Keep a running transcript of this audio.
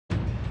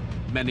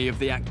Many of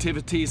the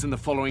activities in the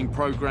following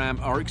programme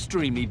are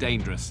extremely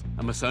dangerous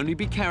and must only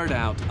be carried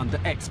out under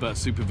expert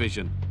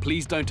supervision.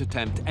 Please don't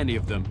attempt any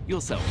of them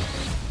yourself.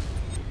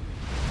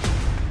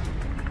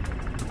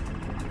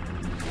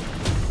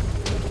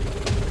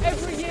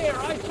 Every year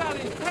I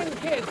challenge 10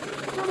 kids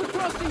from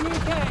across the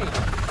UK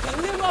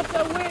to live off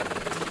their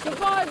wits,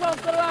 survive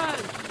off the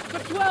land for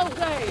 12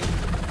 days.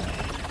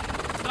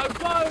 No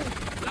phone,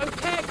 no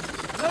text,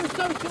 no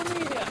social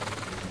media.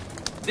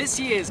 This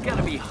year's going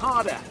to be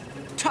harder,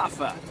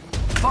 tougher,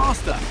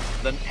 faster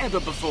than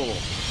ever before.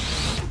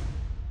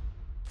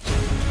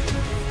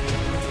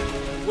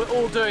 We're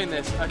all doing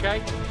this,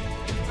 okay?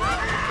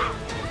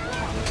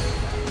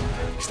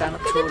 Stand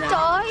up tall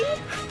now.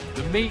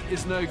 The meat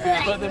is no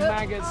good, but the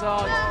maggots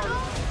are.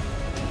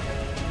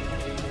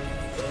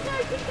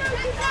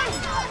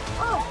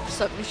 Oh,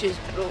 something she's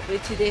brought me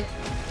today.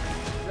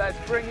 Let's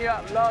bring you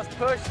up. Last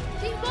push.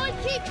 Keep going,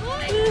 keep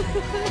going.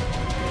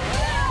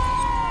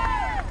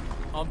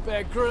 I'm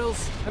Bear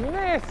Grylls. And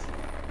this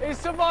is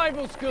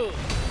survival school.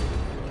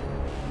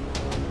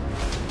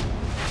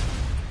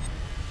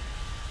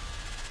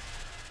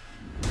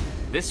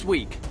 This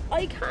week,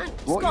 I can't.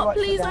 Scott,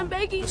 please, I'm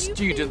begging you.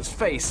 students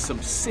face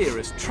some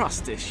serious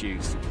trust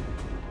issues.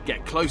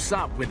 Get close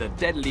up with a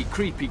deadly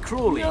creepy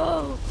crawly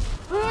No.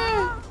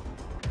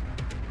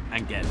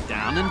 and get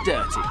down and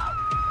dirty.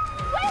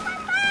 Where's my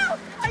mouth?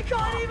 I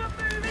can't even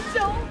move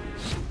at all.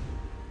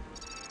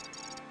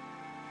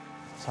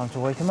 Time to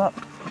wake him up.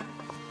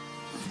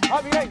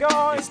 Up you get,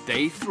 guys. It's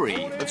day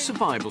 3 of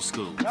survival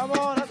school. Come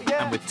on, up you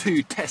get. And with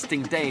 2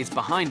 testing days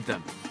behind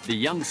them, the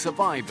young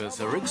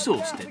survivors are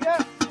exhausted.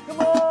 Come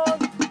on.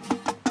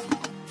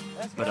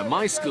 But at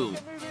my school,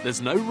 there's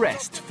no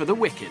rest for the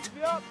wicked.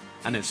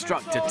 And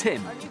instructor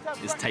Tim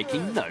is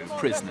taking no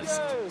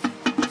prisoners.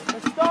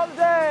 Let's start the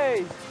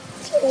day.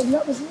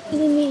 That was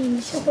really mean.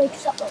 You should wake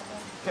us up like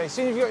that. Okay, as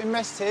soon as you've got your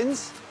mess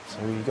tins. So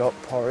we got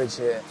porridge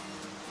here.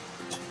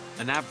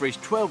 An average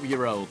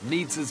 12-year-old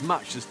needs as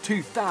much as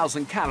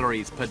 2,000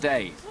 calories per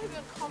day.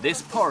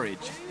 This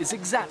porridge is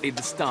exactly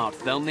the start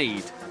they'll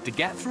need to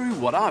get through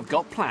what I've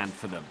got planned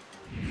for them.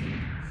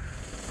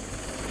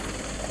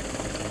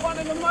 One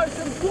of the most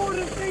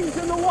important things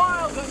in the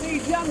wild that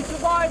these young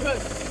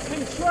survivors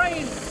can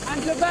train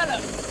and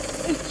develop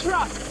is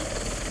trust.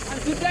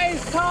 And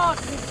today's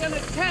task is going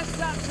to test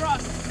that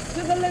trust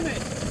to the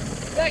limit.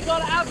 They're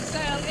going to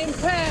abseil in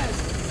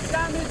pairs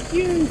down this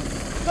huge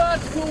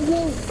vertical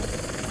wall.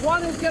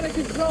 One is going to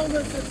control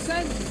the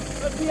descent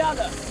of the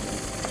other.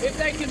 If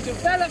they can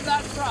develop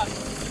that trust,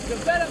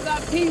 develop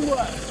that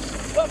teamwork.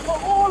 But for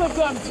all of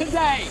them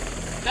today,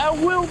 there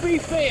will be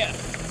fear.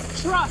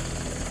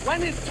 Trust,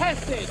 when it's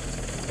tested,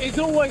 is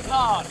always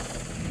hard.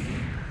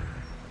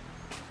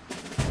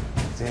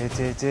 Dear,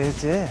 dear, dear,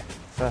 dear.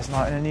 First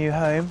night in a new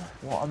home.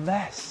 What a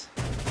mess.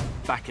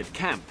 Back at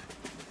camp,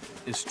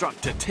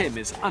 instructor Tim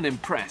is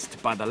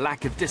unimpressed by the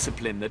lack of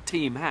discipline the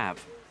team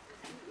have.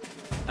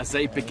 As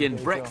they begin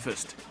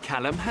breakfast,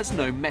 Callum has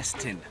no mess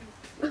tin.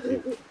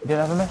 You don't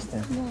have a mess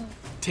tin? No.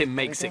 Tim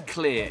makes it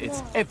clear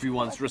it's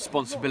everyone's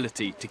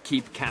responsibility to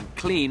keep camp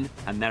clean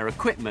and their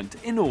equipment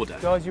in order.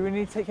 Guys, you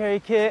really need to take care of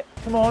your kit.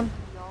 Come on.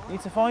 You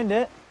need to find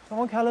it. Come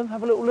on, Callum,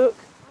 have a little look.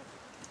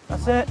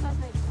 That's it.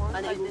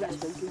 What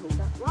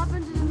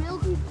happened to the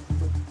milk?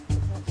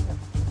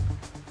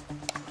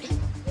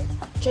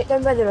 Straight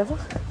down by the river.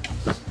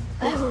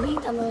 I haven't been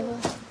down the river.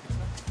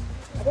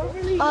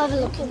 I'll have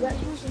a look in there.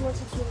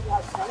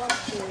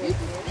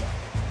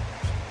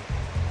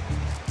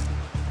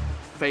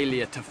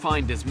 Failure to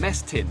find his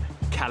mess tin,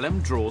 Callum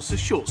draws a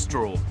short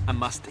straw and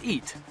must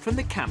eat from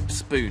the camp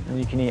spoon. And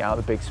you can eat out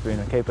of the big spoon,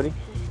 okay, buddy?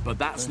 But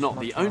that's not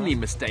the only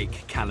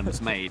mistake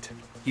Callum's made.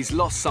 He's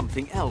lost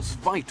something else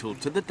vital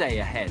to the day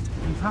ahead.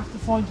 You have to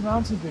find your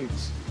mountain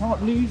boots. You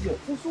can't lose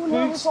it.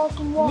 Boots,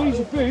 lose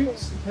your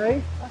boots,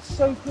 okay? That's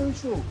so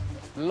crucial.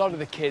 A lot of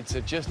the kids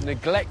are just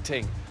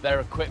neglecting their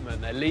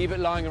equipment. They leave it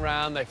lying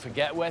around, they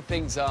forget where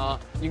things are.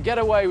 You can get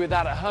away with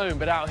that at home,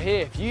 but out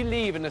here, if you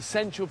leave an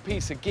essential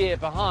piece of gear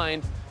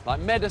behind, like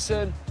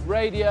medicine,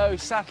 radio,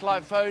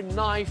 satellite phone,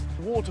 knife,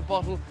 water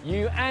bottle,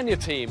 you and your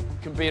team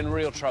can be in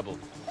real trouble.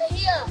 They're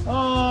here.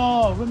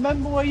 Oh,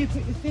 remember where you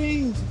put your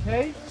things,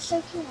 okay?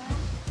 So cute.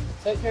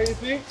 Take care of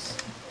your boots,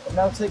 and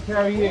I'll take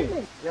care of you.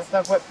 You have to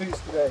have wet boots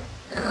today.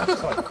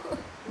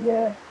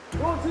 Yeah.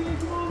 Come on, Tilly,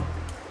 come on.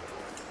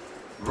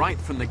 Right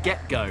from the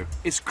get-go,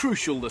 it's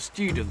crucial the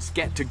students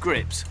get to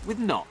grips with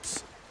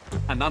knots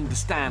and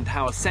understand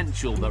how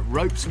essential that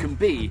ropes can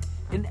be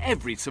in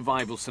every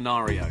survival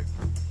scenario.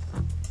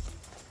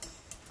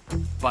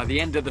 By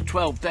the end of the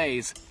 12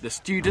 days, the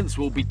students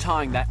will be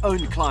tying their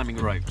own climbing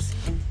ropes,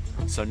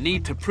 so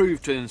need to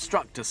prove to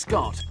instructor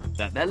Scott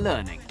that they're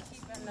learning.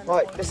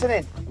 Right, listen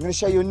in. I'm going to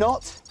show you a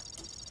knot,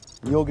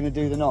 and you're going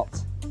to do the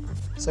knot.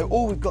 So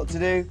all we've got to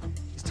do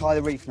is tie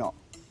the reef knot.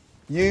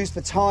 Used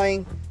for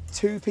tying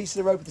 2 pieces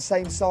of rope of the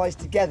same size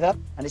together,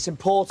 and it's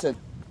important.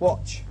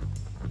 Watch.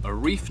 A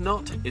reef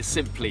knot is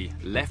simply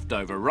left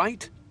over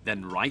right,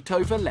 then right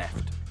over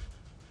left.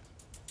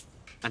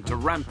 And to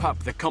ramp up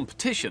the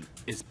competition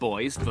is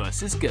boys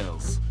versus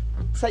girls.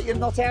 take your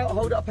knot out,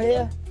 hold it up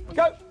here.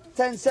 Go.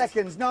 10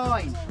 seconds.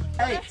 9,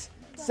 8,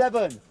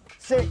 7,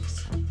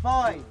 6,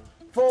 5,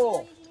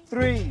 4,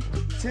 3,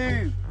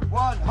 2,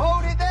 1.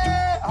 Hold it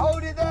there.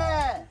 Hold it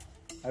there.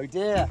 Oh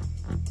dear.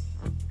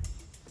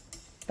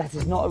 That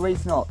is not a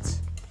reef knot.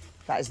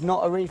 That is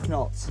not a reef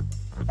knot.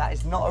 That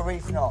is not a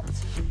reef knot.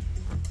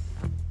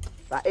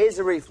 That is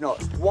a reef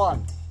knot.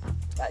 1.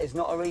 That is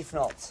not a reef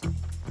knot.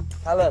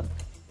 Callum.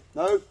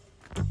 No.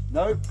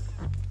 No.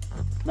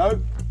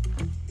 No.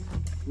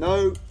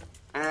 No.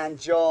 And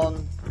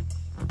John.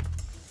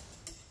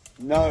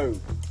 No.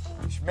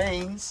 Which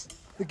means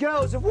the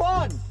girls have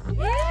won.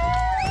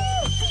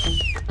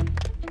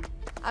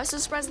 I was so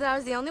surprised that I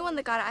was the only one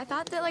that got it. I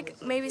thought that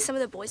like maybe some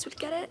of the boys would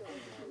get it,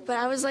 but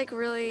I was like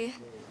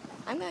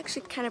I'm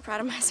actually kind of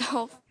proud of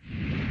myself.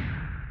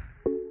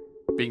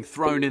 Being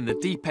thrown in the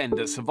deep end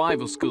at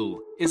survival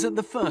school isn't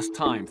the first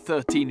time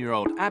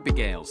 13-year-old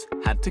Abigail's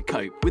had to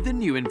cope with a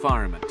new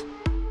environment.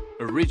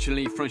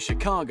 Originally from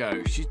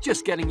Chicago, she's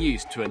just getting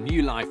used to a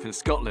new life in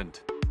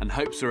Scotland and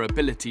hopes her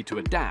ability to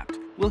adapt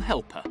will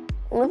help her.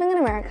 Living in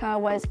America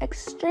was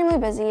extremely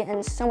busy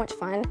and so much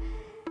fun,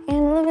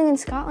 and living in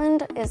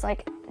Scotland is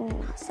like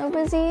not so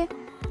busy.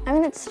 I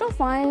mean, it's still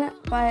fun,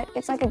 but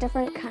it's like a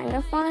different kind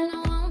of fun.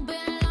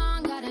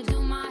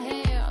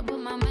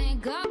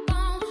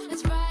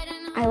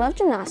 I love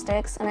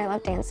gymnastics and I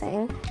love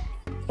dancing,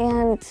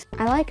 and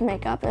I like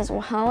makeup as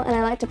well, and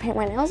I like to paint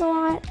my nails a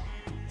lot.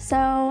 So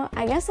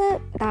I guess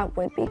that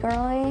would be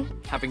girly.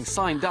 Having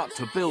signed up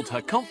to build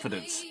her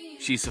confidence,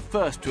 she's the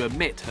first to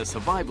admit her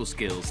survival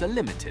skills are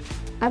limited.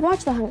 I've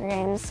watched The Hunger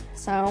Games,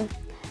 so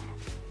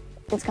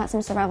it's got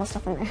some survival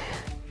stuff in there.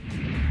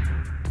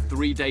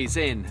 3 days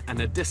in, and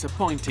a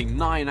disappointing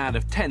 9 out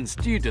of 10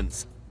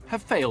 students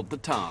have failed the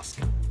task.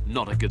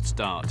 Not a good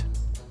start.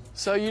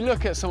 So you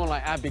look at someone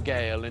like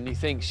Abigail and you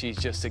think she's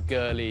just a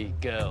girly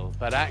girl,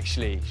 but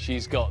actually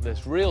she's got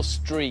this real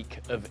streak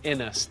of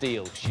inner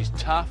steel. She's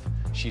tough,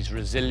 she's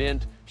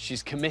resilient,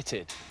 she's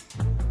committed.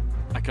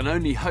 I can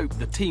only hope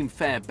the team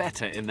fare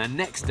better in their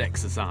next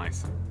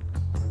exercise.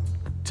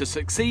 To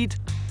succeed,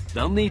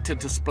 they'll need to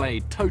display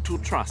total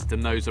trust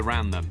in those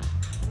around them,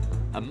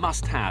 a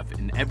must-have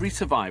in every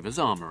survivor's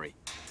armoury.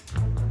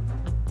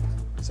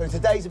 So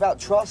today's about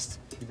trust.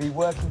 You'll be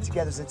working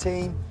together as a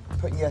team,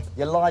 putting your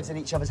lives in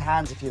each other's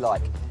hands, if you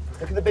like.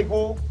 Look at the big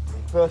wall,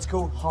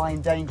 vertical, high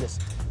and dangerous.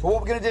 But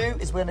what we're going to do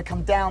is we're going to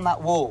come down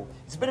that wall.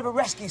 It's a bit of a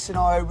rescue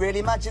scenario, really.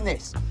 Imagine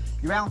this.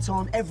 You're out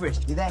on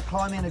Everest. You're there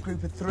climbing in a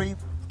group of 3.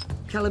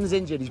 Callum's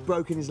injured. He's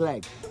broken his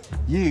leg.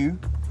 You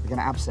are going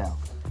to abseil.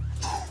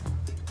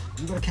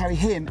 You've got to carry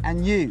him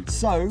and you.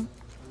 So,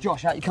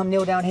 Josh, out you come,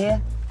 kneel down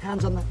here.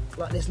 Hands on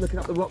like this, looking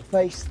up the rock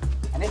face.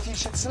 And if you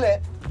should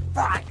slip,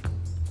 back,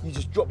 you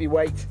just drop your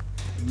weight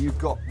and you've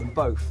got them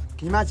both.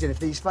 Can you imagine if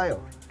these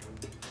fail?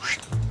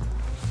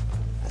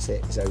 That's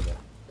it, it's over.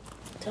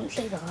 Don't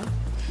say that.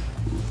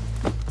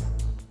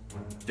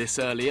 This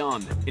early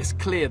on, it's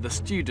clear the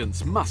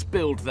students must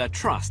build their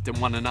trust in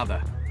one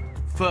another.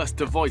 First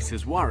to voice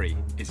his worry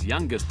is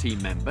youngest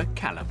team member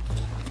Callum.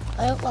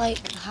 I don't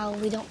like how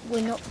we're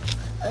not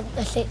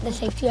the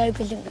safety rope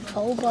isn't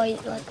controlled by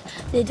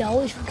the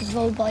dolls,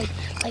 controlled by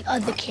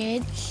other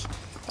kids.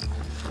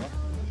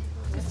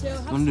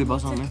 I'm gonna do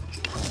boss, aren't we?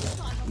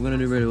 I'm gonna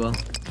do really well.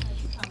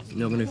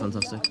 You're gonna do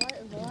fantastic.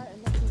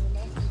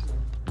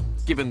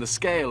 Given the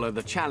scale of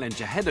the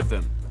challenge ahead of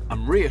them,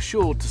 I'm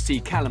reassured to see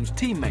Callum's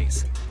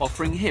teammates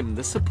offering him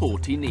the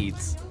support he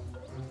needs.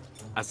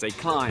 As they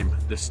climb,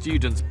 the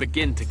students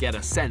begin to get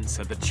a sense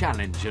of the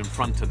challenge in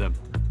front of them.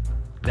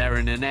 They're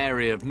in an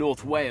area of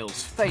North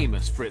Wales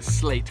famous for its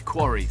slate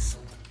quarries.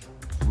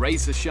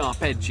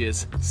 Razor-sharp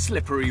edges,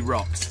 slippery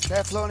rocks.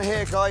 Careful on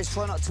here, guys.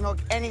 Try not to knock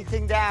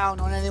anything down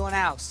on anyone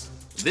else.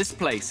 This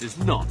place is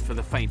not for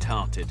the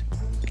faint-hearted.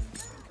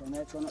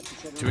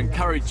 To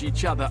encourage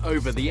each other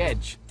over the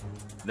edge,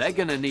 they're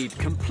going to need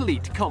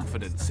complete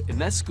confidence in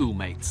their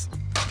schoolmates.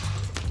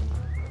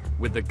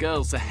 With the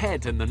girls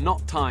ahead in the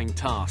knot-tying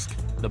task,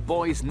 the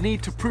boys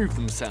need to prove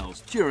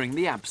themselves during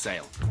the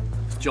abseil.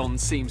 John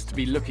seems to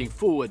be looking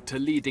forward to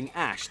leading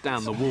Ash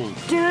down the wall.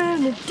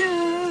 Okay,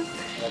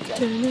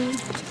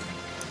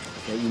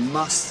 you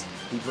must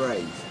be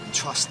brave and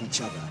trust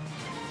each other.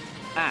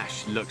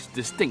 Ash looks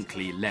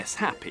distinctly less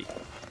happy.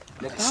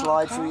 Let it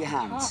slide through your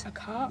hands.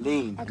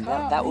 Lean.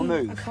 That will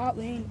move. I can't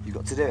lean. You've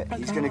got to do it.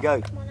 He's going to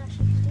go.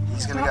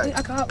 He's going to go.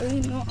 I can't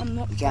lean. No, I'm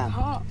not. You can.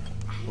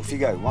 Off you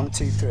go. 1,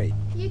 2, 3.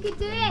 You can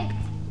do it.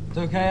 It's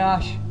okay,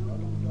 Ash.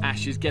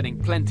 Ash is getting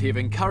plenty of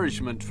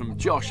encouragement from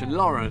Josh and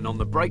Lauren on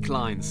the brake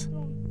lines.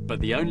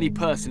 But the only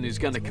person who's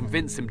going to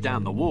convince him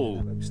down the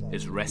wall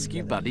is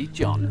rescue buddy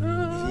John.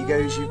 If he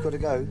goes, you've got to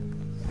go.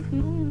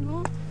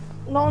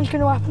 Nothing's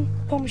going to happen,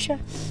 I promise you.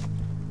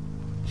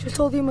 Just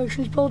all the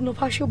emotions building up,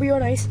 Ash, you'll be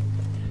all right.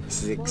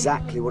 This is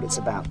exactly what it's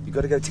about. You've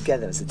got to go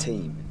together as a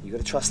team. You've got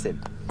to trust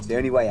him. It's the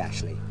only way,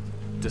 Ashley.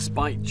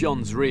 Despite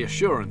John's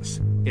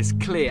reassurance, it's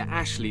clear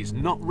Ashley's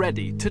not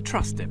ready to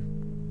trust him.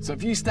 So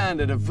if you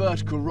stand at a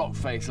vertical rock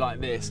face like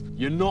this,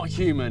 you're not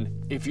human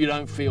if you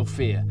don't feel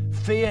fear.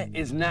 Fear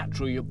is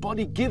natural. Your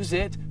body gives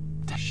it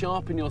to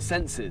sharpen your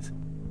senses.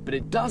 But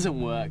it doesn't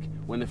work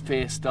when the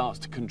fear starts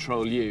to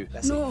control you.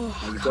 No,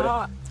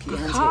 I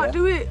can't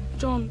do it,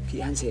 John. Keep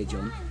your hands here,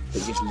 John.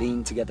 But just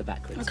lean together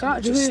backwards. I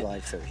can't do just it.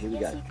 slide through. Here we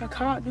go. I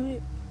can't do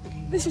it.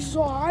 This is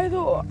so high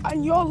though,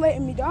 and you're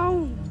letting me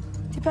down.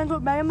 Depends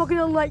what way, I'm not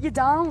going to let you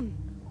down.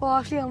 Well,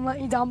 actually, I'm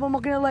letting you down, but I'm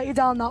not going to let you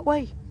down that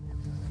way.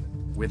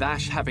 With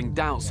Ash having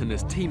doubts in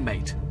his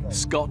teammate,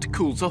 Scott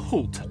calls a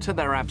halt to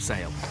their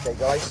abseil. Okay,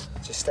 guys,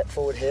 just step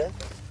forward here.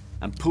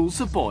 And pulls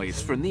the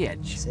boys from the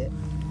edge. That's it.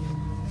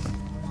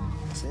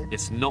 That's it.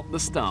 It's not the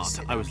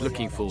start I was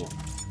looking for.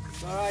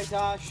 All right,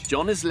 Ash.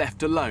 John is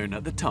left alone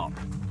at the top.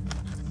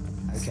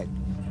 Okay.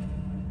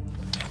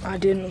 I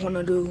didn't want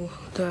to do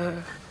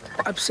the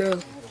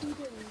abseil.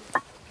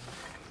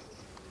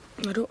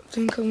 I don't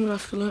think I'm going to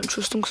have to learn to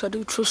trust him, because I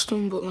do trust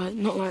him, but like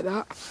not like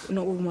that,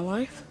 not with my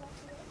life.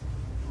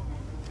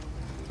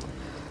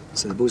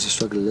 So the boys are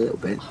struggling a little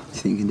bit. Do you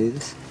think you can do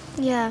this?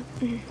 Yeah,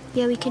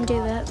 yeah, we can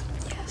do it.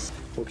 Yes.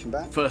 Walking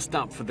back. First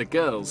up for the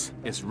girls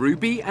is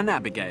Ruby and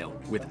Abigail,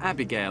 with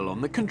Abigail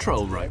on the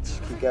control rope.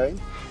 Keep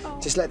going.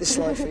 Just let this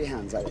slide through your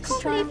hands like this.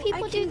 I can't believe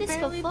people do this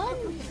for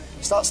fun.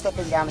 Start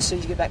stepping down as soon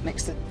as you get back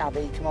next to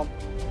Abby. Come on.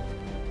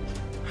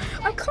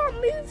 I can't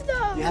move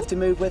though. You have to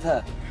move with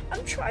her.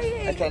 I'm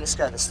trying. Okay, let's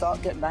go. Let's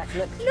start getting back.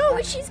 Look. No,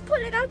 back. she's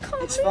pulling. I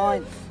can't It's move.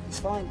 fine. It's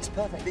fine. It's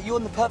perfect. You're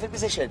in the perfect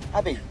position.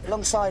 Abby,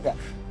 alongside her.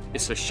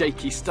 It's a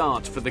shaky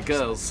start for the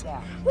girls.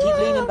 Keep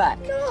leaning back.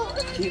 No.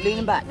 Keep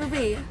leaning back.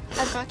 Ruby,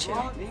 I've got you.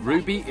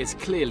 Ruby is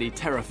clearly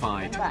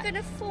terrified, I'm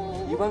gonna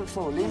fall. You won't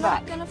fall. Lean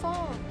back. I'm gonna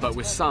fall. but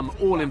with some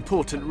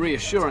all-important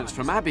reassurance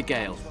from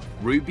Abigail,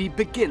 Ruby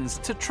begins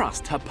to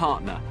trust her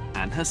partner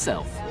and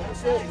herself.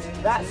 That's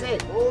it. That's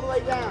it. All the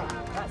way down.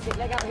 That's it.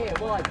 Leg out here.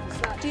 Wide.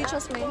 Do you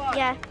trust me?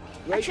 Yeah.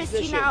 I Great trust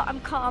position. you now.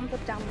 I'm calm.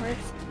 Look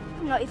downwards.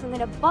 I'm not even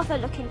gonna bother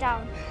looking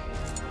down.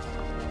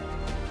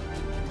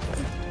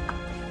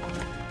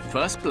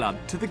 First blood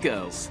to the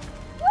girls.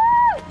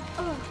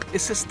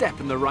 It's a step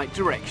in the right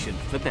direction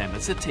for them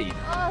as a team.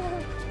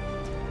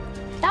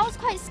 That was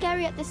quite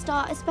scary at the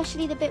start,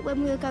 especially the bit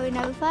when we were going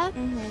over.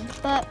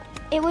 But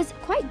it was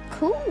quite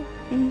cool.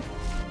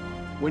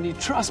 When you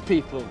trust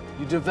people,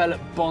 you develop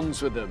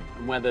bonds with them.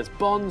 And where there's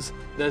bonds,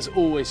 there's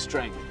always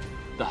strength.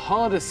 The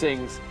hardest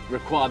things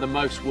require the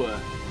most work,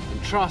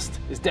 and trust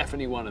is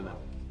definitely one of them.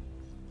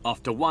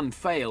 After one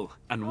fail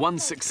and one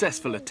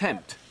successful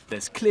attempt,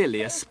 there's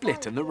clearly a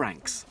split in the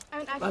ranks.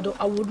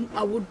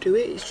 I would do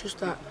it, it's just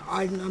that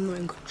I'm not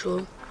in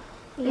control.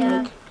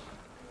 Yeah.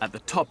 At the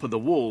top of the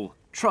wall,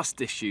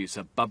 trust issues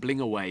are bubbling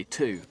away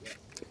too.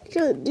 I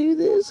can't do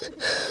this.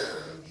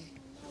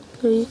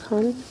 No, you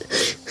can't.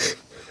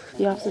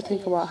 You have to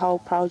think about how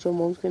proud your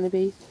mom's going to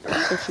be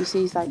if she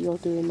sees that you're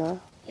doing that.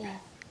 Yeah. You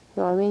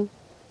know what I mean?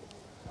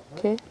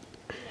 Okay?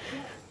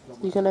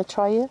 You going to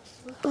try it?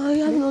 I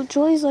have no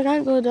choice, I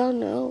can't go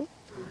down now.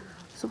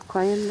 Stop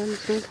crying, then.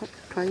 Stop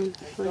crying.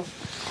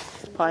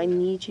 But I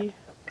need you. You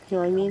know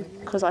what I mean?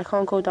 Because I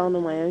can't go down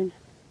on my own.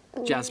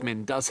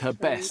 Jasmine does her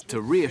best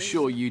to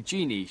reassure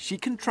Eugenie she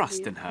can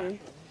trust in her.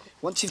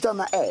 Once you've done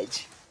that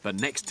edge, But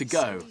next to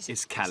go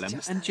is Callum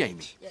and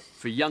Jamie.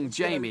 For young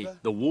Jamie,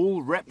 the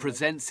wall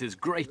represents his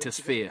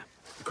greatest fear.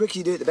 the quicker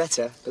you do it, the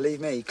better. Believe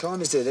me,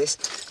 climbers do this.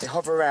 They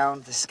hover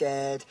around, they're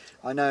scared.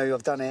 I know,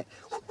 I've done it.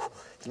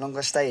 The longer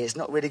I stay, it's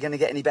not really going to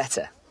get any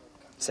better.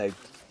 So,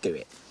 do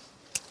it.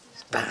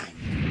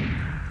 Bang.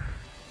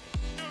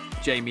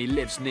 Jamie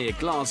lives near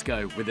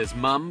Glasgow with his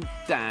mum,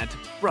 dad,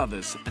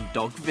 brothers and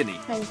dog Vinny.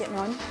 How are you getting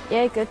on?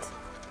 Yeah, good.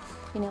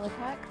 You nearly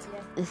cracked?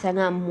 The thing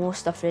I'm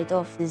most afraid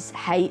of is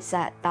heights.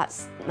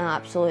 That's my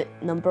absolute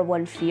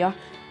 #1 fear.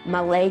 My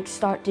legs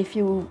start to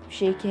feel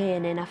shaky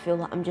and then I feel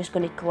like I'm just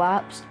going to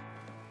collapse.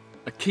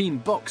 A keen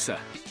boxer,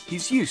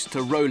 he's used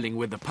to rolling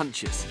with the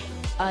punches.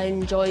 I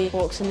enjoy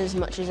boxing as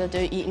much as I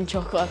do eating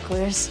chocolate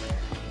eclairs.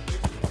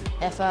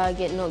 If I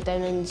get knocked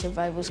down in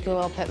survival school,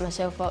 I'll pick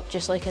myself up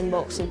just like in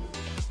boxing.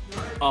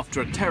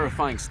 After a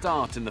terrifying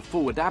start in the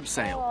forward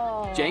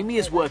abseil, Jamie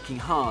is working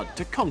hard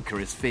to conquer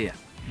his fear.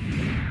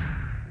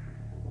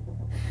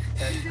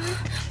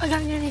 I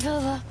can't get any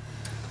further.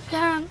 I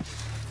can't.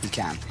 You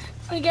can.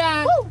 I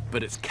can't.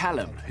 But it's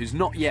Callum who's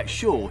not yet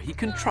sure he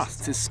can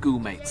trust his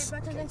schoolmates.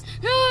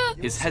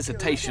 His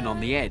hesitation on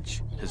the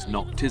edge has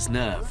knocked his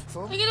nerve.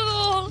 I get a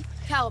ball.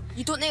 Callum,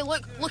 you don't need to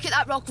look at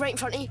that rock right in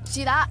front of you.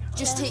 See that?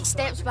 Just take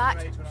steps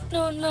back.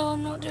 No,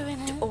 I'm not doing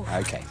it.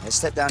 Okay, let's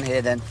step down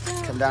here then.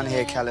 Come down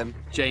here, Callum.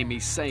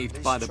 Jamie's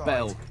saved by the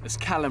bell as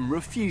Callum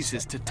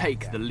refuses to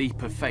take the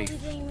leap of faith.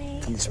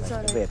 Come this way.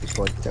 Over here, big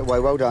boy. Don't worry,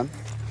 well done.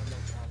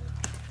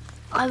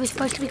 I was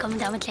supposed to be coming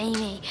down with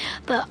Jamie,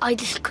 but I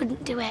just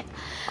couldn't do it.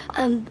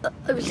 I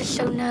was just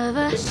so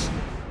nervous.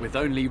 With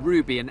only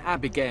Ruby and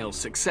Abigail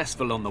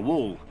successful on the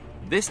wall,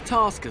 this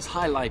task has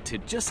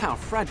highlighted just how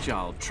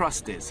fragile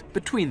trust is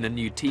between the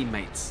new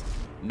teammates.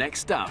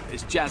 Next up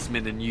is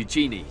Jasmine and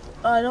Eugenie.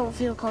 I don't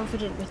feel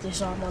confident with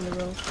this arm on the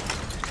road.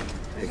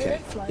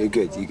 Okay, you're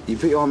good. You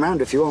put your arm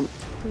around if you want.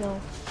 No.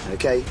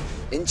 Okay,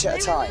 inch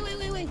at a time.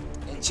 Wait.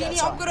 Inch at a Ginny,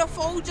 time. I'm gonna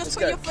fall. Just Let's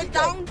put go, your foot keep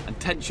down. And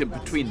tension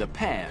between the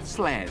pair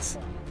flares.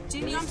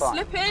 Ginny, I'm Fine.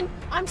 slipping.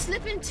 I'm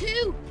slipping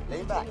too.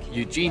 Lean back.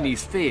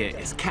 Eugenie's fear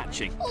is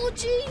catching Oh,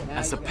 gee.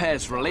 as the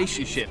pair's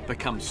relationship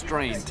becomes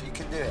strained. You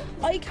can do it.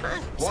 I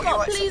can't. What,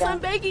 Scott, you please, upside I'm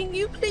begging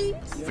you, please.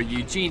 For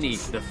Eugenie,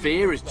 the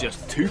fear is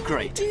just too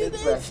great. Do Deep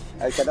this. breath.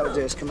 Okay, that'll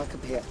do us. Come back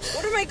up here.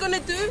 What am I gonna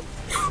do?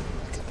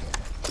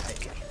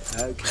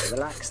 Okay,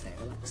 relax there,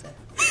 relax there.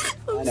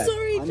 I'm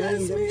sorry, I know, you don't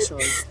be Jasmine.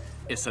 sorry.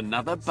 It's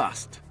another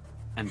bust.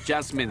 And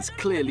Jasmine's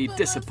clearly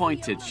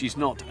disappointed she's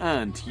not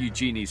earned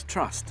Eugenie's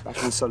trust.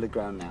 Back on solid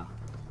ground now.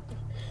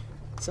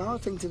 It's a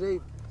hard thing to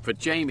do. For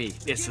Jamie,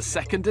 it's a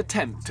second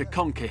attempt to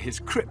conquer his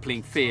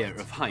crippling fear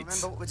of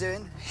heights. Remember what we're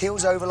doing?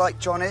 Heels over like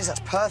John is.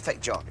 That's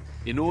perfect, John.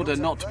 In order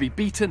not to be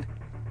beaten,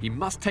 he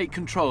must take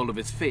control of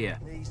his fear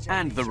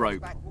and the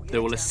rope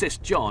that will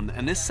assist John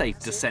in a safe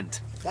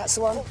descent. That's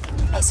the one.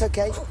 That's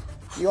okay.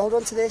 You hold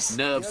on to this.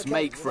 Nerves You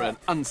okay? make for an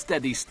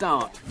unsteady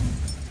start.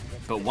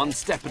 But one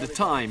step at a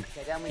time,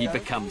 he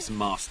becomes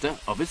master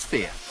of his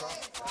fear.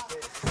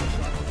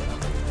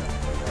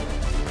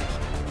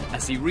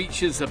 As he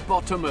reaches the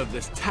bottom of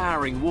this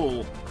towering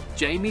wall,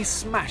 Jamie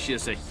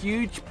smashes a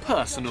huge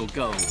personal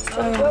goal.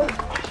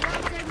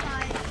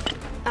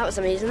 That was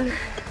amazing.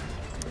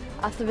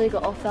 After we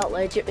got off that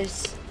ledge, it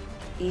was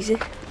easy.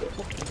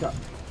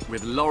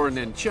 With Lauren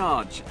in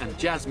charge and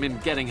Jasmine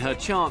getting her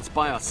chance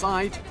by her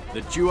side,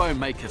 the duo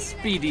make a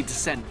speedy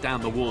descent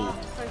down the wall.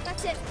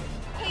 That's it.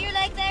 Put your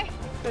leg there.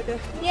 Okay.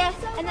 Yeah,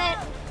 and then...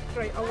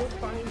 Right, I won't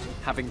find you.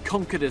 Having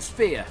conquered his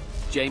fear,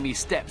 Jamie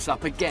steps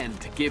up again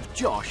to give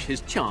Josh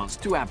his chance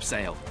to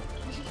abseil.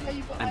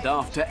 And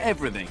after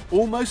everything,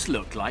 almost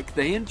looked like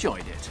they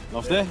enjoyed it.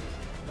 Loved it.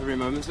 Every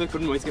moment, so I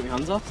couldn't wait to get my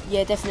hands off.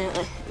 Yeah,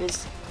 definitely. It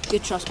was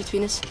good trust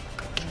between us.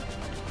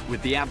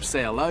 With the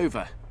abseil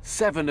over,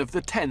 7 of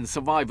the 10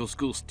 survival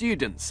school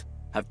students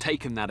have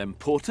taken that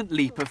important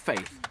leap of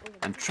faith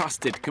and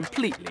trusted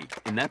completely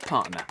in their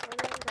partner.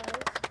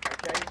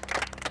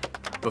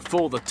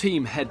 Before the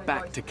team head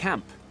back to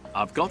camp,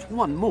 I've got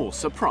one more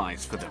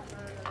surprise for them.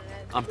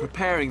 I'm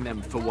preparing them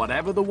for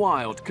whatever the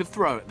wild could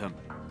throw at them.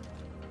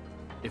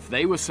 If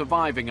they were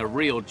surviving a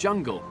real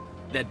jungle,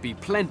 there'd be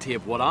plenty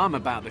of what I'm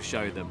about to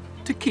show them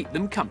to keep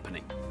them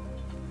company.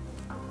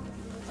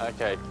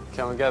 Okay,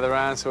 come and gather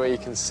around so you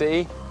can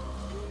see.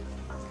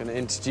 I'm going to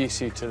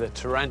introduce you to the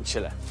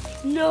tarantula.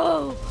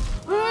 No!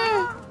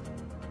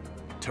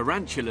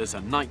 Tarantulas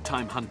are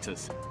nighttime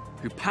hunters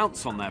who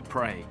pounce on their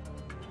prey.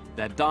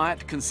 Their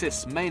diet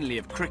consists mainly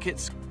of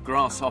crickets,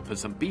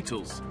 grasshoppers and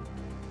beetles.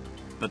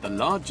 But the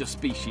larger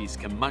species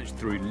can munch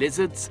through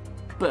lizards,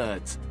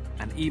 birds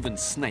and even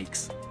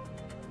snakes.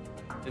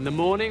 In the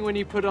morning when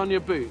you put on your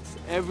boots,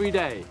 every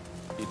day,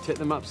 you tip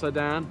them upside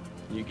down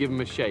and you give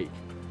them a shake.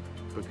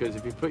 Because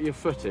if you put your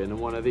foot in and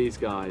one of these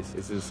guys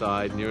is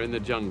inside and you're in the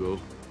jungle,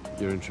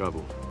 you're in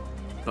trouble.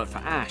 But for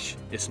Ash,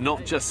 it's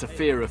not just the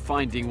fear of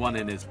finding one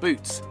in his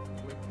boots.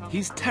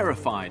 He's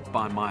terrified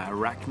by my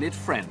arachnid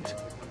friend.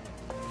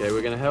 Okay,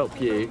 we're going to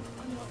help you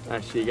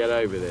actually get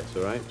over this,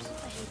 all right?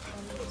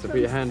 So put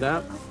your hand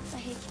out.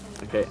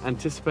 Okay,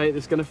 anticipate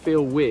it's going to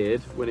feel weird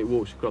when it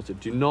walks across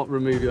it. Do not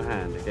remove your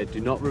hand, okay? Do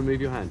not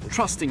remove your hand.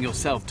 Trusting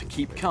yourself to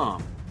keep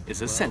calm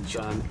is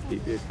essential. Well done.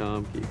 Keep your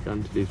calm, keep your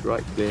countries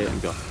right clear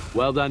and go.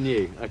 Well done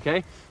you,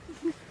 okay?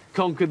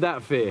 Conquered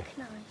that fear.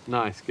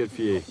 Nice, good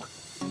for you.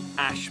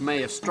 Ash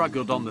may have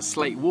struggled on the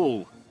slate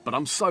wall, but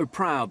I'm so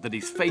proud that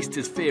he's faced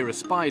his fear of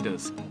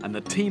spiders and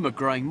the team are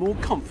growing more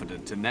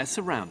confident in their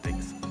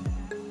surroundings.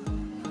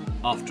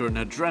 After an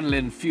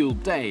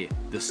adrenaline-fueled day,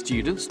 the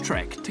students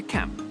trek to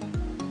camp.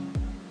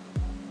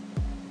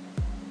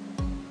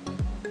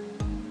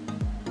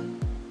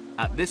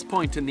 At this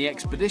point in the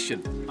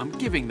expedition, I'm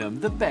giving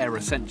them the bare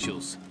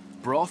essentials,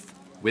 broth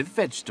with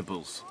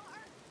vegetables.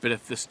 But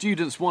if the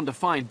students want to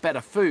find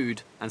better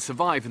food and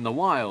survive in the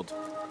wild,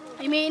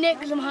 I'm eating it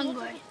because I'm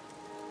hungry.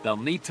 they'll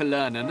need to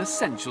learn an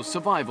essential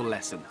survival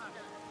lesson: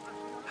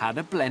 how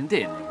to blend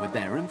in with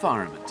their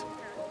environment.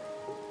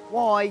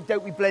 Why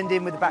don't we blend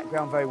in with the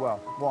background very well?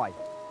 Why?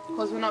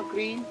 Because we're not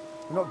green.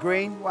 We're not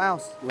green. What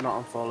else? We're not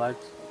on 4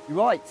 legs. You're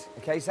right.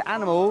 Okay, so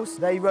animals,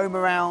 they roam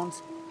around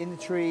in the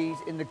trees,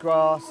 in the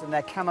grass, and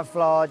they're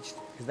camouflaged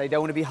because they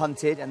don't want to be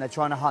hunted and they're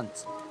trying to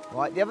hunt.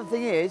 Right? The other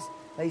thing is,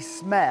 they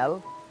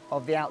smell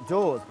of the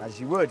outdoors, as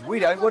you would. We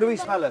don't. What do we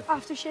smell of?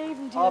 Aftershave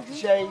and deodorant.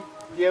 Aftershave,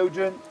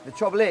 deodorant. The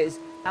trouble is,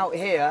 out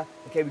here,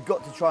 okay, we've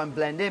got to try and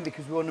blend in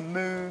because we want to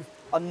move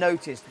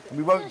unnoticed, and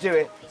we won't do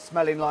it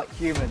smelling like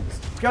humans.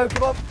 Go,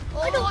 come on.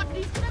 I know what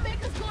he's going to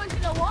make us go into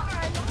the water.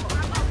 I know.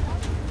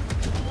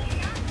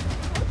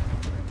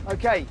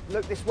 Okay,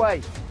 look this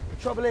way. The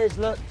trouble is,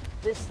 look,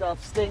 this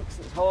stuff stinks,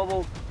 it's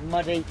horrible,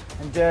 muddy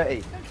and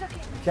dirty.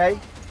 Okay?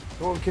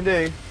 So what we can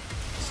do,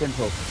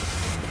 simple.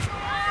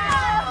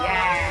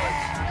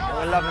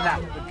 Yeah! We're loving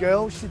that. The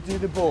girls should do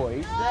the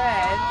boys,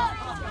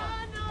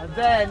 and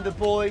then the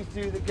boys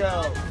do the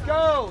girls.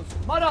 Girls,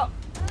 mud up!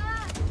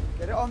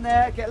 Get it on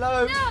there, get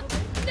loads.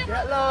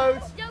 Get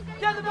loads.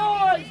 Get the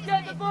boys!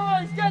 Get the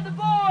boys! Get the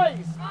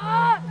boys!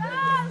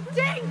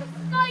 Ding!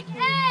 Like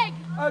egg!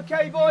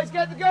 Okay, boys,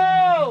 get the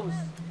girls!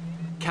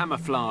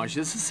 Camouflage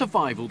is a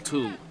survival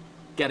tool.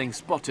 Getting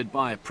spotted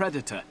by a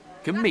predator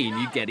can mean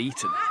you get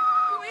eaten.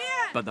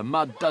 But the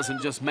mud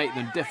doesn't just make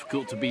them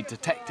difficult to be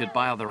detected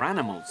by other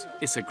animals.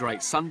 It's a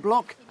great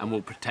sunblock and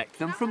will protect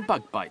them from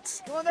bug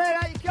bites. Come on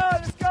then, out you go,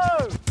 let's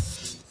go!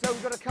 So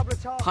we've got a couple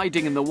of times.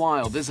 Hiding in the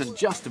wild isn't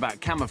just about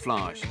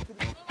camouflage.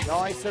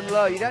 Nice and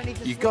low, you don't need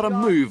to... You've got to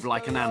move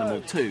like an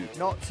animal too.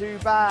 Not too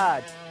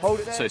bad.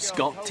 Hold it there. So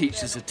Scott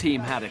teaches the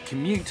team how to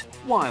commute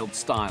wild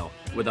style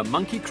with a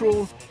monkey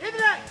crawl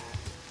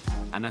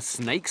and a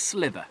snake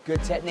slither.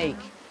 Good technique.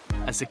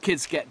 As the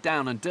kids get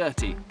down and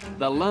dirty,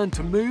 they'll learn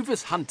to move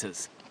as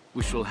hunters,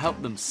 which will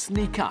help them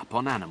sneak up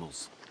on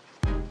animals.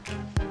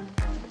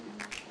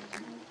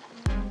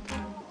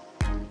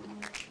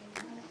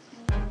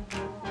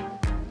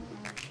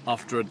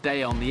 After a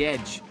day on the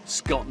edge,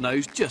 Scott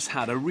knows just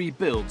how to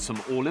rebuild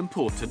some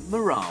all-important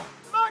morale.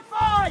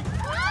 Magpie!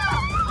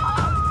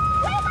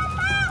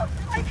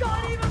 I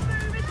can't even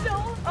move it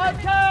all!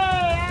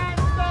 Okay, and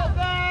stop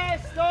there,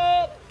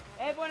 stop!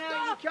 Everyone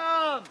out you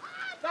come!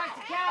 Back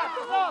to camp,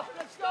 come off,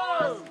 let's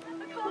go!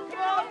 Come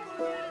on,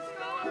 let's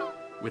go!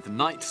 With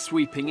night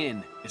sweeping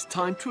in, it's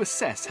time to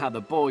assess how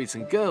the boys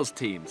and girls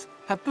teams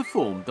have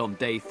performed on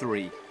day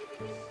 3.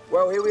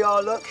 Well, here we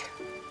are, look.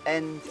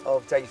 End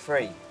of day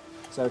 3.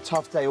 So a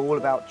tough day, all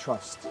about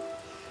trust.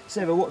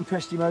 Sarah, what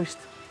impressed you most?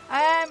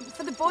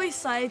 For the boys'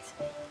 side,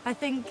 I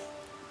think,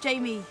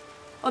 Jamie,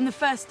 on the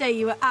first day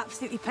you were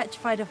absolutely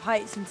petrified of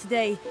heights, and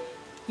today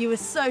you were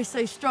so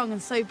strong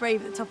and so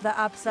brave at the top of that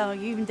abseil.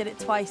 You even did it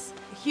twice.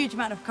 A huge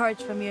amount of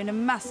courage from you and a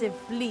massive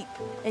leap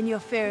in your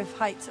fear of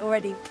heights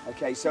already.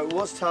 Okay, so it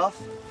was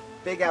tough.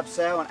 Big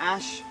abseil, and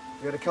Ash,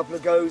 you had a couple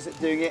of goes at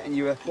doing it and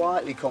you were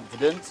quietly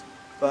confident,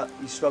 but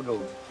you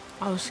struggled.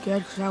 I was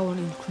scared because I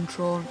wasn't in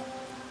control.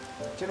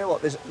 Do you know what?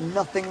 There's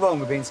nothing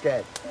wrong with being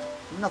scared.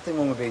 Nothing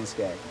wrong with being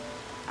scared.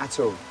 At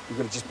all. You've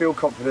got to just build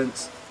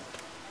confidence.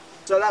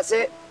 So that's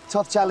it.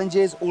 Tough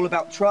challenges, all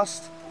about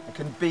trust. There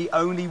can be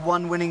only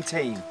one winning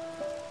team.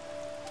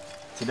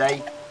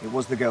 Today, it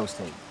was the girls'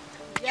 team.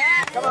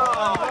 Yeah! Come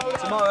on!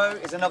 Tomorrow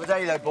is another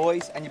day though,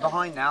 boys, and you're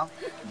behind now.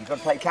 You've got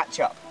to play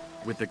catch-up.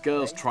 With the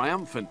girls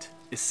triumphant,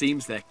 it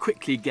seems they're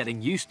quickly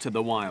getting used to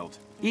the wild,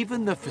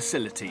 even the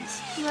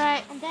facilities.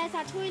 Right, and there's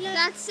our toilet.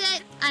 That's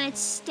it, and it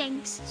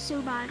stinks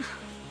so bad.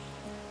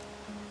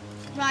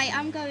 Right,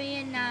 I'm going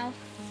in now.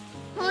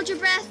 Hold your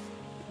breath.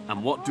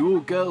 And what do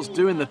all girls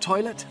do in the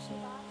toilet?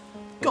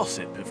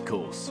 Gossip, of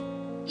course.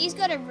 He's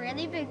got a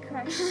really big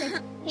crush.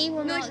 He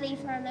will not leave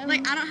her alone.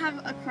 Like, I don't have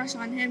a crush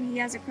on him, he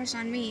has a crush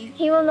on me.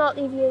 He will not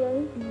leave you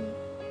alone.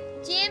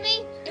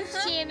 Jamie,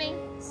 it's Jamie.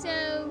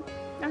 So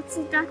that's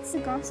the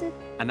gossip.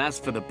 And as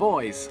for the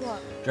boys... Do you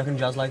reckon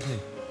Jazz likes me?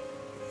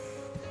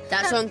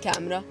 That's on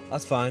camera.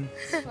 That's fine.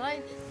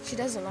 Fine. She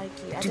doesn't like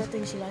you. I don't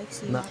think she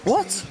likes you. No.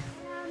 What?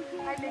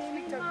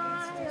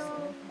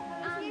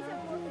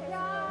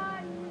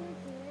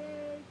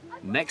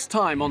 Next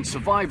time on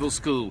Survival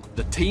School,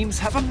 the teams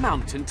have a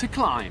mountain to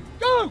climb.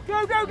 Go,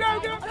 go, go, go,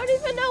 go! I don't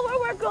even know where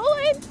we're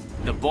going.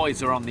 The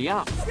boys are on the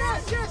up.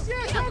 Yes,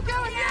 go,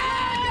 go,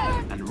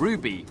 yeah! And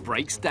Ruby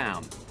breaks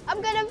down.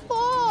 I'm gonna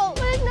fall.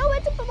 There's nowhere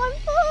to put my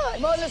foot.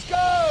 Come on, let's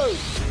go!